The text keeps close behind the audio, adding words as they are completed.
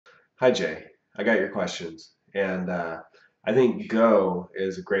Hi Jay, I got your questions, and I think Go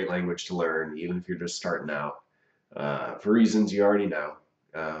is a great language to learn, even if you're just starting out. For reasons you already know,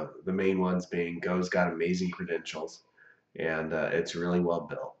 the main ones being Go's got amazing credentials, and it's really well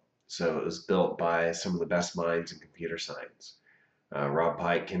built. So it was built by some of the best minds in computer science: Rob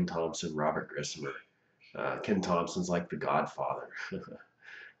Pike, Ken Thompson, Robert Grissomer. Ken Thompson's like the godfather.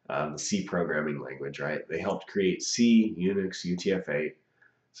 The C programming language, right? They helped create C, Unix, UTF-8.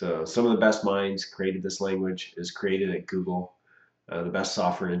 So some of the best minds created this language, is created at Google, the best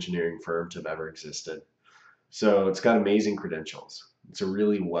software engineering firm to have ever existed. So it's got amazing credentials. It's a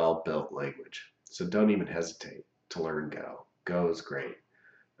really well-built language. So don't even hesitate to learn Go. Go is great.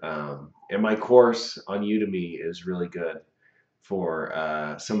 And my course on Udemy is really good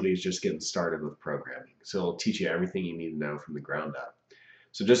for somebody who's just getting started with programming. So it'll teach you everything you need to know from the ground up.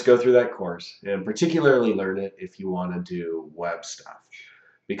 So just go through that course and particularly learn it if you want to do web stuff,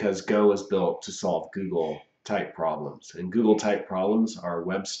 because Go is built to solve Google type problems. And Google type problems are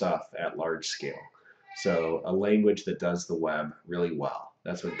web stuff at large scale. So a language that does the web really well.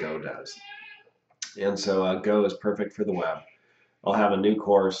 That's what Go does. And so Go is perfect for the web. I'll have a new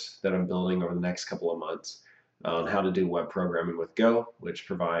course that I'm building over the next couple of months on how to do web programming with Go, which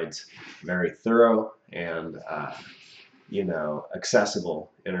provides very thorough and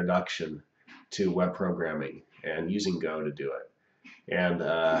accessible introduction to web programming and using Go to do it. And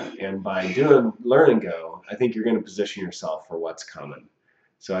by learning Go, I think you're going to position yourself for what's coming.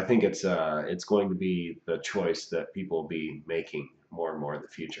 So I think it's going to be the choice that people will be making more and more in the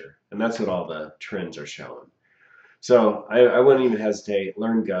future, and that's what all the trends are showing. So I wouldn't even hesitate.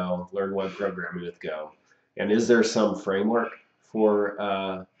 Learn Go, learn web programming with Go. And is there some framework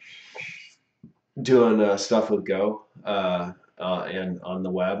for doing stuff with Go and on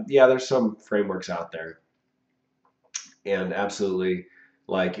the web? Yeah, there's some frameworks out there. And absolutely,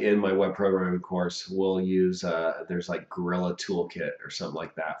 like in my web programming course, we'll use there's like Gorilla Toolkit or something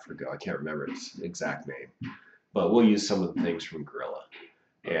like that for Go. I can't remember its exact name, but we'll use some of the things from Gorilla.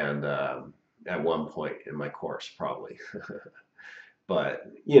 And at one point in my course, probably. But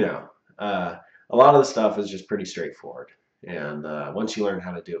a lot of the stuff is just pretty straightforward. And once you learn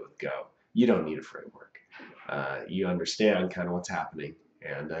how to do it with Go, you don't need a framework. You understand kind of what's happening,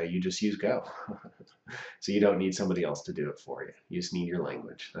 and you just use Go. So you don't need somebody else to do it for you. You just need your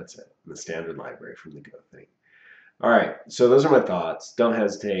language. That's it. The standard library from the Go thing. All right. So those are my thoughts. Don't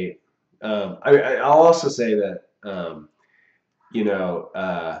hesitate. I'll also say that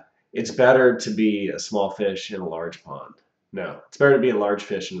it's better to be a small fish in a large pond. No, it's better to be a large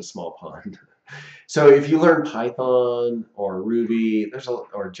fish in a small pond. So if you learn Python or Ruby,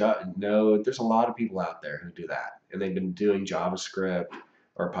 Node, there's a lot of people out there who do that, and they've been doing JavaScript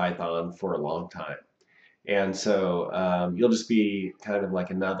or Python for a long time. And so you'll just be kind of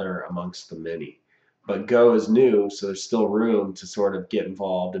like another amongst the many. But Go is new, so there's still room to sort of get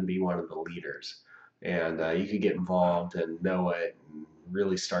involved and be one of the leaders. And you could get involved and know it and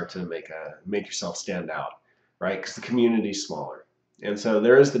really start to make yourself stand out, right? Because the community's smaller. And so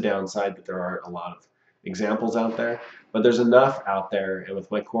there is the downside that there aren't a lot of examples out there, but there's enough out there. And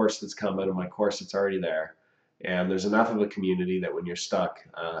with my course that's coming and my course that's already there, and there's enough of a community that when you're stuck,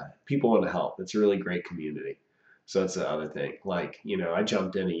 people want to help. It's a really great community. So that's the other thing. Like, I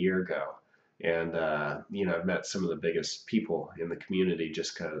jumped in a year ago, and I've met some of the biggest people in the community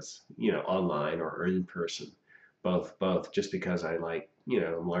just because, online or in person, both just because I like,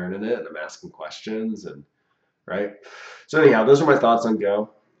 I'm learning it and I'm asking questions and right. So anyhow, those are my thoughts on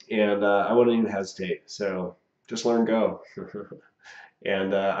Go, and I wouldn't even hesitate. So just learn Go.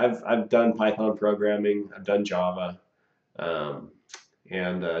 And I've done Python programming, I've done Java, um,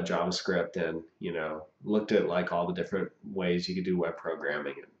 and JavaScript, and looked at like all the different ways you could do web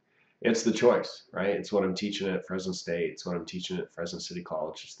programming. And it's the choice, right? It's what I'm teaching at Fresno State. It's what I'm teaching at Fresno City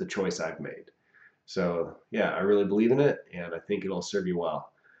College. It's the choice I've made. So yeah, I really believe in it, and I think it'll serve you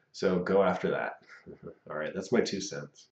well. So go after that. All right, that's my 2 cents.